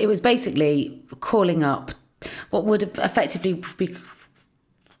 But it was basically calling up what would effectively be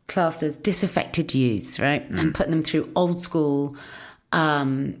classed as disaffected youths, right? And putting them through old school,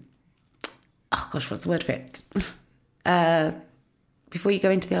 what's the word for it? Before you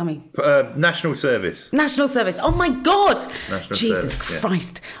go into the army. National service. National service. Oh my God. National Jesus service,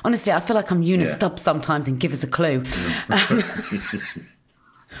 Christ. Yeah. Honestly, I feel like I'm Eunice Stubbs sometimes and give us a clue.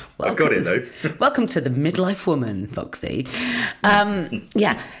 I've got it though. Welcome to the midlife woman, Foxy.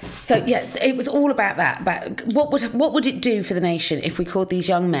 Yeah. So yeah, it was all about that. But what would it do for the nation if we called these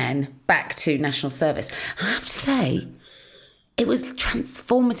young men back to national service? And I have to say, it was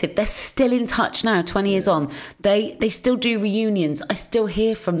transformative. They're still in touch now, 20 years on. They still do reunions. I still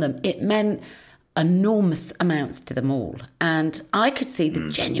hear from them. It meant enormous amounts to them all. And I could see the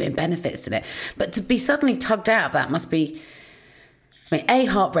genuine benefits of it. But to be suddenly tugged out of that must be, I mean, A,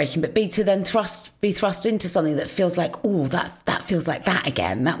 heartbreaking, but B, to then be thrust into something that feels like, oh, that feels like that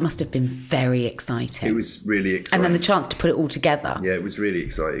again. That must have been very exciting. It was really exciting. And then the chance to put it all together. Yeah, it was really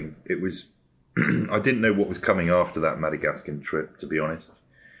exciting. It was... I didn't know what was coming after that Madagascar trip, to be honest.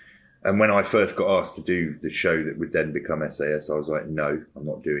 And when I first got asked to do the show that would then become SAS, I was like, no, I'm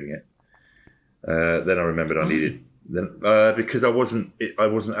not doing it. Then I remembered I needed... because I wasn't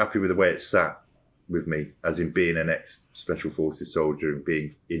happy with the way it sat with me, as in being an ex-Special Forces soldier and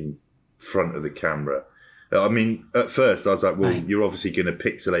being in front of the camera. I mean, at first I was like, well, you're obviously going to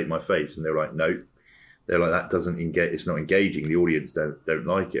pixelate my face. And they were like, no. They're like, that doesn't engage. It's not engaging. The audience don't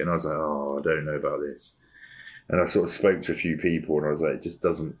like it. And I was like, oh, I don't know about this. And I sort of spoke to a few people, and I was like, it just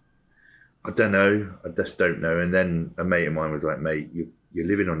doesn't. I don't know. I just don't know. And then a mate of mine was like, mate, you're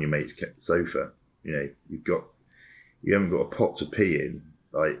living on your mate's sofa. You know, you haven't got a pot to pee in.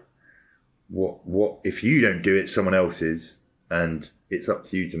 Like, what if you don't do it? Someone else is, and it's up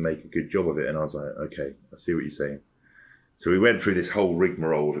to you to make a good job of it. And I was like, okay, I see what you're saying. So we went through this whole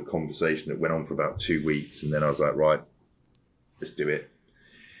rigmarole of a conversation that went on for about 2 weeks. And then I was like, right, let's do it.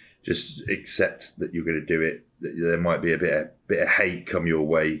 Just accept that you're going to do it. That there might be a bit of hate come your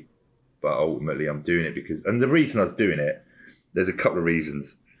way, but ultimately I'm doing it because... And the reason I was doing it, there's a couple of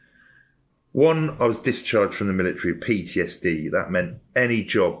reasons. One, I was discharged from the military with PTSD. That meant any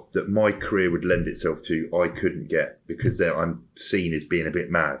job that my career would lend itself to, I couldn't get because I'm seen as being a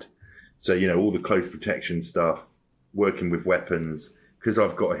bit mad. So, you know, all the close protection stuff, working with weapons, because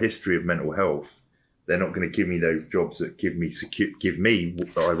I've got a history of mental health, they're not going to give me those jobs that give me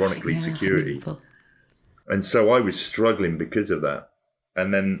ironically security. And so I was struggling because of that.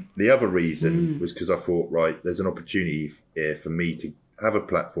 And then the other reason was because I thought, right, there's an opportunity here for me to have a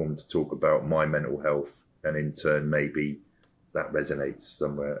platform to talk about my mental health, and in turn maybe that resonates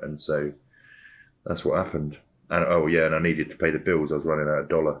somewhere. And so that's what happened. And and I needed to pay the bills. I was running out of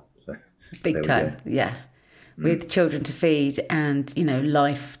 $1. So big time, yeah. With children to feed and, you know,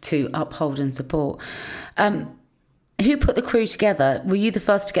 life to uphold and support. Who put the crew together? Were you the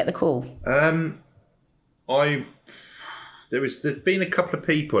first to get the call? There's been a couple of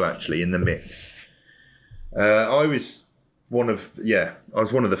people actually in the mix. I was one of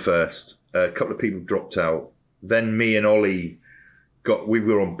the first. A couple of people dropped out. Then me and Ollie we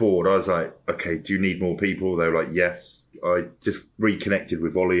were on board. I was like, okay, do you need more people? They were like, yes. I just reconnected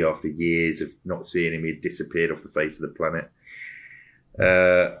with Ollie after years of not seeing him. He'd disappeared off the face of the planet.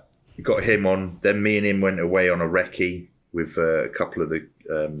 Got him on. Then me and him went away on a recce with a couple of the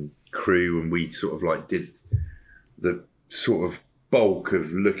crew, and we sort of like did the sort of bulk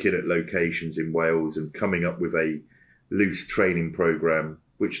of looking at locations in Wales and coming up with a loose training program,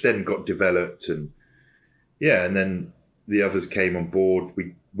 which then got developed. And then the others came on board.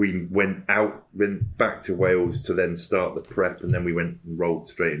 We went back to Wales to then start the prep, and then we went and rolled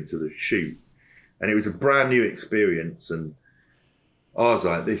straight into the shoot. And it was a brand new experience, and I was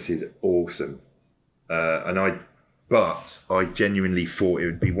like, this is awesome. But I genuinely thought it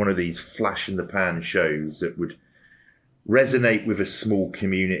would be one of these flash in the pan shows that would resonate with a small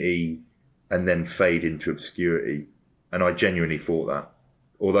community and then fade into obscurity. And I genuinely thought that.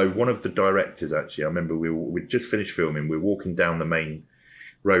 Although one of the directors, actually, I remember we'd just finished filming. We were walking down the main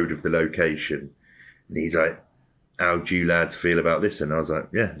road of the location, and he's like, "How do you lads feel about this?" And I was like,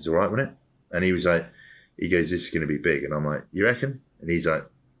 "Yeah, it's all right, wasn't it?" And he was like, he goes, "This is going to be big." And I'm like, "You reckon?" And he's like,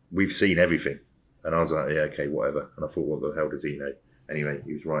 "We've seen everything." And I was like, "Yeah, okay, whatever." And I thought, what the hell does he know? Anyway,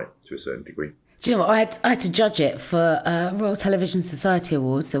 he was right to a certain degree. Do you know what? I had to judge it for Royal Television Society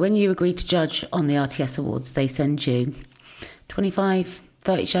Awards. So when you agree to judge on the RTS Awards, they send you 25,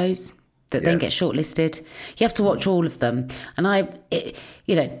 30 shows that then get shortlisted. You have to watch all of them. And I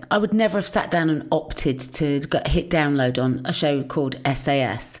would never have sat down and opted to hit download on a show called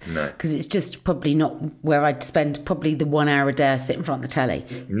SAS. No. Because it's just probably not where I'd spend probably the 1 hour a day I sit in front of the telly.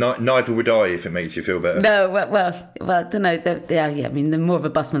 Neither would I, if it makes you feel better. No, well, I don't know. I mean, they're more of a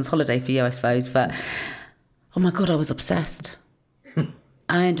busman's holiday for you, I suppose. But, oh my God, I was obsessed.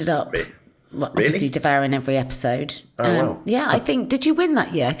 I ended up... obviously devouring every episode. Wow. Yeah, I think, did you win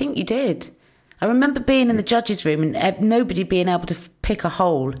that year? I think you did. I remember being in the judges' room and nobody being able to pick a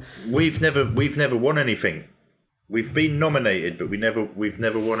hole. We've never won anything. We've been nominated, but we've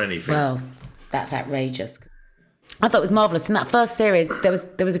never won anything. Well, that's outrageous. I thought it was marvellous. In that first series, there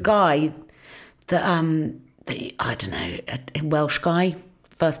was a guy that I don't know, a Welsh guy,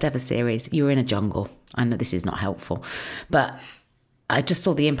 first ever series. You were in a jungle. I know this is not helpful, but I just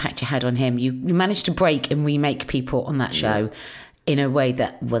saw the impact you had on him. You managed to break and remake people on that show in a way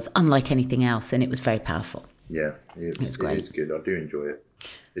that was unlike anything else, and it was very powerful. Yeah, it was great. It is good. I do enjoy it.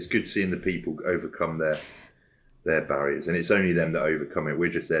 It's good seeing the people overcome their barriers, and it's only them that overcome it. We're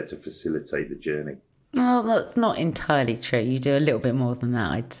just there to facilitate the journey. Well, that's not entirely true. You do a little bit more than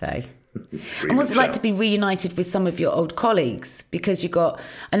that, I'd say. And what's it like to be reunited with some of your old colleagues? Because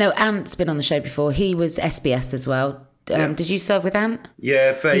I know Ant's been on the show before. He was SBS as well. Did you serve with Ant?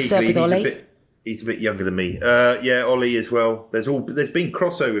 Yeah, vaguely. You served with Ollie? He's a bit younger than me. Yeah, Ollie as well. There's been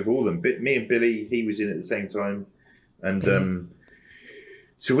crossover with all of them. Me and Billy, he was in at the same time, and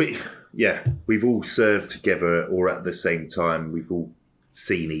so we've all served together or at the same time. We've all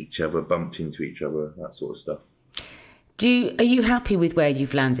seen each other, bumped into each other, that sort of stuff. Are you happy with where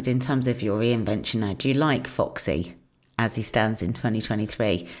you've landed in terms of your reinvention now? Do you like Foxy as he stands in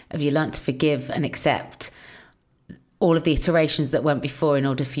 2023? Have you learnt to forgive and accept all of the iterations that went before in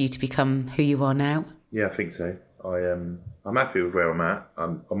order for you to become who you are now? Yeah, I think so. I'm happy with where I'm at.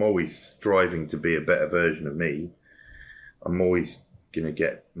 I'm always striving to be a better version of me. I'm always going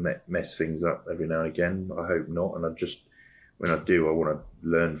to mess things up every now and again. I hope not. And when I do, I want to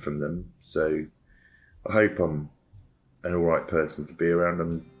learn from them. So I hope I'm an all right person to be around,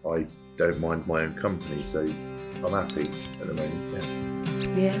 and I don't mind my own company. So I'm happy at the moment.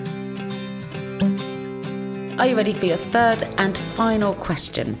 Yeah. Are you ready for your third and final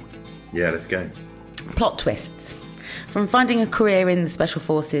question? Yeah, let's go. Plot twists. From finding a career in the Special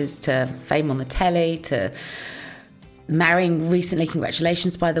Forces to fame on the telly to marrying recently,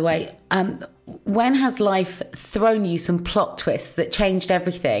 congratulations, by the way. When has life thrown you some plot twists that changed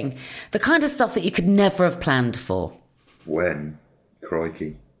everything? The kind of stuff that you could never have planned for? When?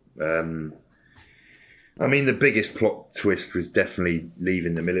 Crikey. I mean, the biggest plot twist was definitely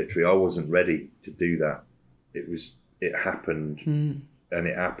leaving the military. I wasn't ready to do that. It happened, and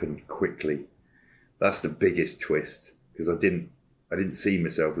it happened quickly. That's the biggest twist, because I didn't see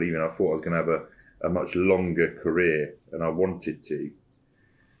myself leaving. I thought I was going to have a much longer career, and I wanted to.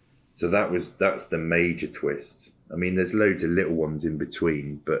 So that's the major twist. I mean, there's loads of little ones in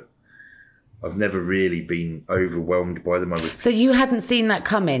between, but I've never really been overwhelmed by them. So you hadn't seen that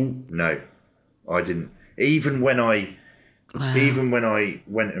coming? No, I didn't. Even when I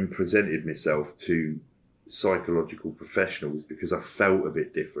went and presented myself to psychological professionals, because I felt a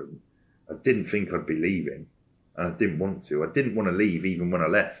bit different, I didn't think I'd be leaving, and I didn't want to. I didn't want to leave even when I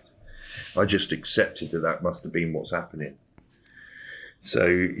left. I just accepted that must have been what's happening. So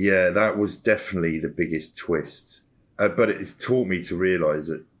yeah, that was definitely the biggest twist. But it's taught me to realise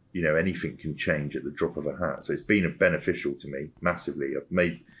that, you know, anything can change at the drop of a hat. So it's been beneficial to me massively.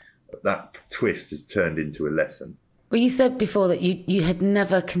 That twist has turned into a lesson. Well, you said before that you had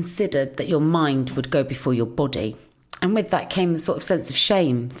never considered that your mind would go before your body. And with that came a sort of sense of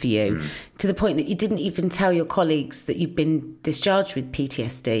shame for you, to the point that you didn't even tell your colleagues that you'd been discharged with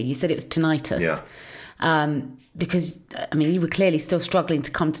PTSD. You said it was tinnitus. Yeah. Because, I mean, you were clearly still struggling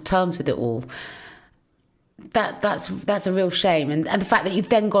to come to terms with it all. That's a real shame. And the fact that you've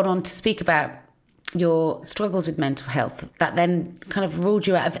then gone on to speak about your struggles with mental health, that then kind of ruled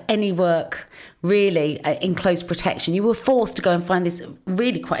you out of any work really in close protection. You were forced to go and find this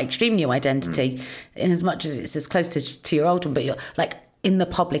really quite extreme new identity, in as much as it's as close to your old one, but you're like in the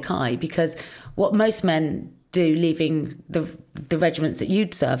public eye, because what most men do, leaving the regiments that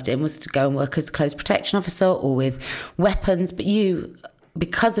you'd served in, was to go and work as a close protection officer or with weapons. But you,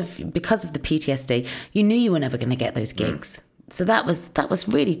 because of the PTSD, you knew you were never going to get those gigs. So that was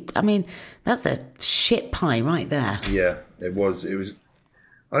really, I mean, that's a shit pie right there. Yeah, it was.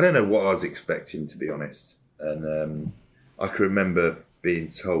 I don't know what I was expecting, to be honest. And I can remember being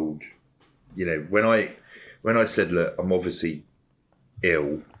told, you know, when I said, look, I'm obviously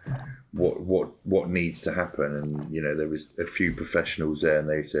ill, what needs to happen? And, you know, there was a few professionals there and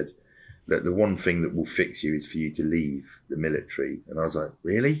they said, look, the one thing that will fix you is for you to leave the military. And I was like,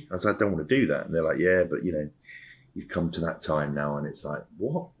 really? I was like, I don't want to do that. And they're like, yeah, but, you know, you've come to that time now. And it's like,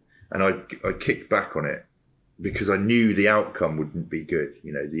 what? And I kicked back on it because I knew the outcome wouldn't be good.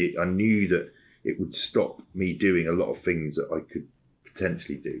 You know, I knew that it would stop me doing a lot of things that I could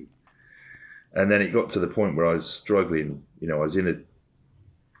potentially do. And then it got to the point where I was struggling. You know, I was in a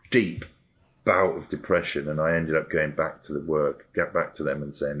deep bout of depression, and I ended up going back to the work, get back to them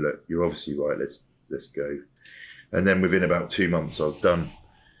and saying, look, you're obviously right, let's go. And then within about 2 months I was done.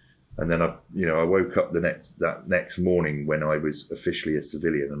 And then I woke up that next morning when I was officially a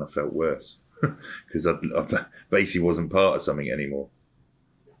civilian, and I felt worse because I basically wasn't part of something anymore.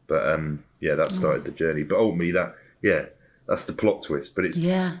 But that started the journey. But ultimately that's the plot twist. But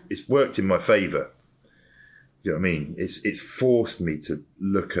it's worked in my favour. You know what I mean? It's forced me to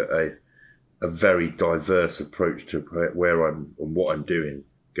look at a very diverse approach to where I'm and what I'm doing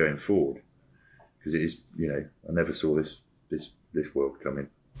going forward. Because it is, you know, I never saw this world coming.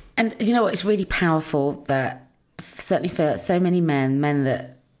 And you know what? It's really powerful that certainly for so many men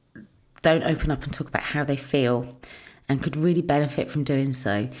that don't open up and talk about how they feel and could really benefit from doing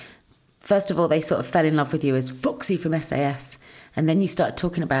so. First of all, they sort of fell in love with you as Foxy from SAS. And then you start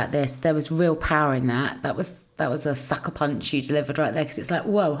talking about this. There was real power in that. That was a sucker punch you delivered right there, because it's like,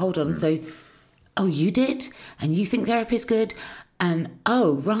 whoa, hold on. So, oh, you did? And you think therapy is good? And,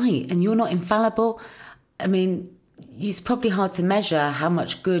 oh, right. And you're not infallible? I mean, it's probably hard to measure how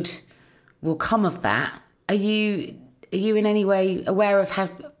much good will come of that. Are you in any way aware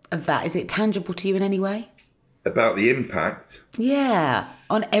of that? Is it tangible to you in any way? About the impact? Yeah,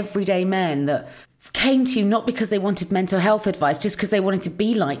 on everyday men that came to you not because they wanted mental health advice, just because they wanted to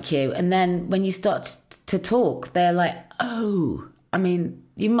be like you. And then when you start to talk, they're like, oh, I mean,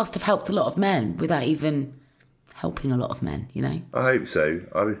 you must have helped a lot of men without even helping a lot of men, you know? I hope so.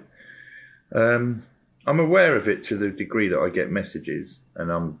 I'm aware of it to the degree that I get messages,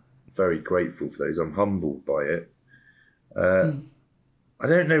 and I'm very grateful for those. I'm humbled by it. I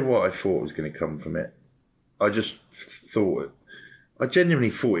don't know what I thought was going to come from it. I genuinely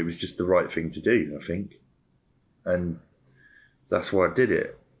thought it was just the right thing to do, I think. And that's why I did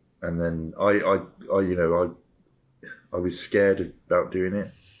it. And then I was scared about doing it,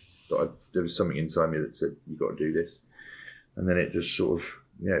 but there was something inside me that said, you've got to do this. And then it just sort of,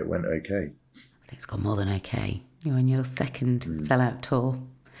 it went okay. I think it's gone more than okay. You're on your second sellout tour.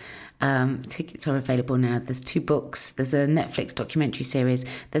 Tickets are available now. There's 2 books. There's a Netflix documentary series.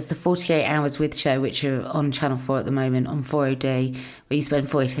 There's the 48 Hours With show, which are on Channel 4 at the moment, on 4OD, where you spend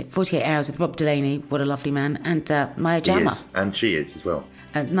 48 hours with Rob Delaney, what a lovely man, and Maya Jama. And she is as well.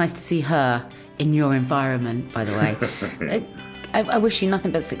 Nice to see her in your environment, by the way. I wish you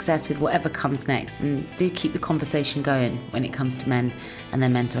nothing but success with whatever comes next, and do keep the conversation going when it comes to men and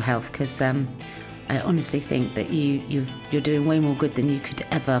their mental health, because I honestly think that you're doing way more good than you could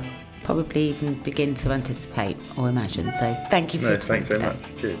ever probably even begin to anticipate or imagine. So thank you for your time. Thanks very much.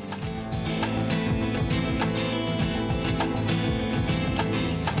 Cheers.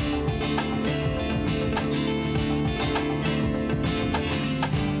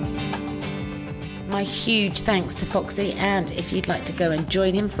 My huge thanks to Foxy, and if you'd like to go and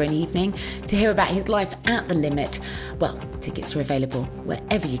join him for an evening to hear about his life at the limit, well, tickets are available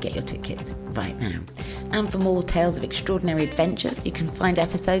wherever you get your tickets right now. And for more tales of extraordinary adventures, you can find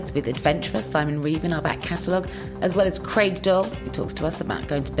episodes with adventurer Simon Reeve in our back catalogue, as well as Craig Doll, who talks to us about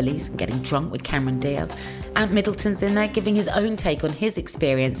going to Belize and getting drunk with Cameron Diaz. Ant Middleton's in there giving his own take on his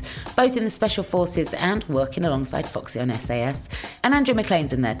experience, both in the Special Forces and working alongside Foxy on SAS. And Andrew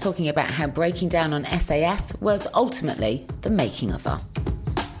McLean's in there talking about how breaking down on SAS was ultimately the making of her.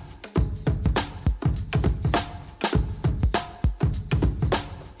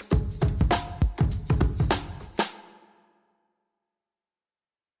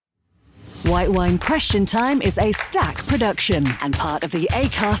 White Wine Question Time is a Stack production and part of the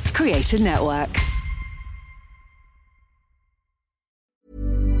Acast Creator Network.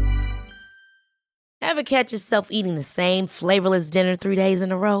 Ever catch yourself eating the same flavorless dinner 3 days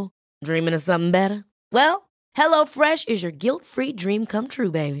in a row? Dreaming of something better? Well, HelloFresh is your guilt-free dream come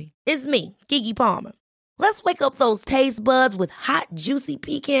true, baby. It's me, Keke Palmer. Let's wake up those taste buds with hot, juicy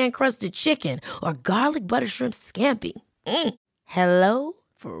pecan-crusted chicken or garlic butter shrimp scampi. Hello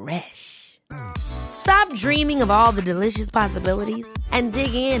Fresh. Stop dreaming of all the delicious possibilities and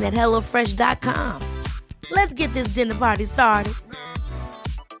dig in at HelloFresh.com. Let's get this dinner party started.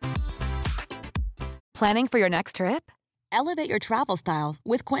 Planning for your next trip? Elevate your travel style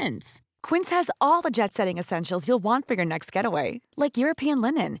with Quince. Quince has all the jet-setting essentials you'll want for your next getaway, like European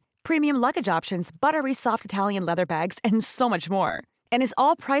linen, premium luggage options, buttery soft Italian leather bags, and so much more. And is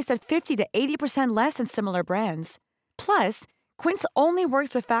all priced at 50 to 80% less than similar brands. Plus, Quince only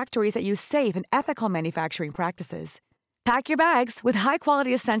works with factories that use safe and ethical manufacturing practices. Pack your bags with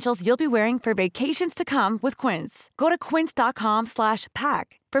high-quality essentials you'll be wearing for vacations to come with Quince. Go to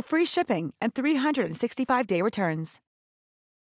quince.com/pack for free shipping and 365-day returns.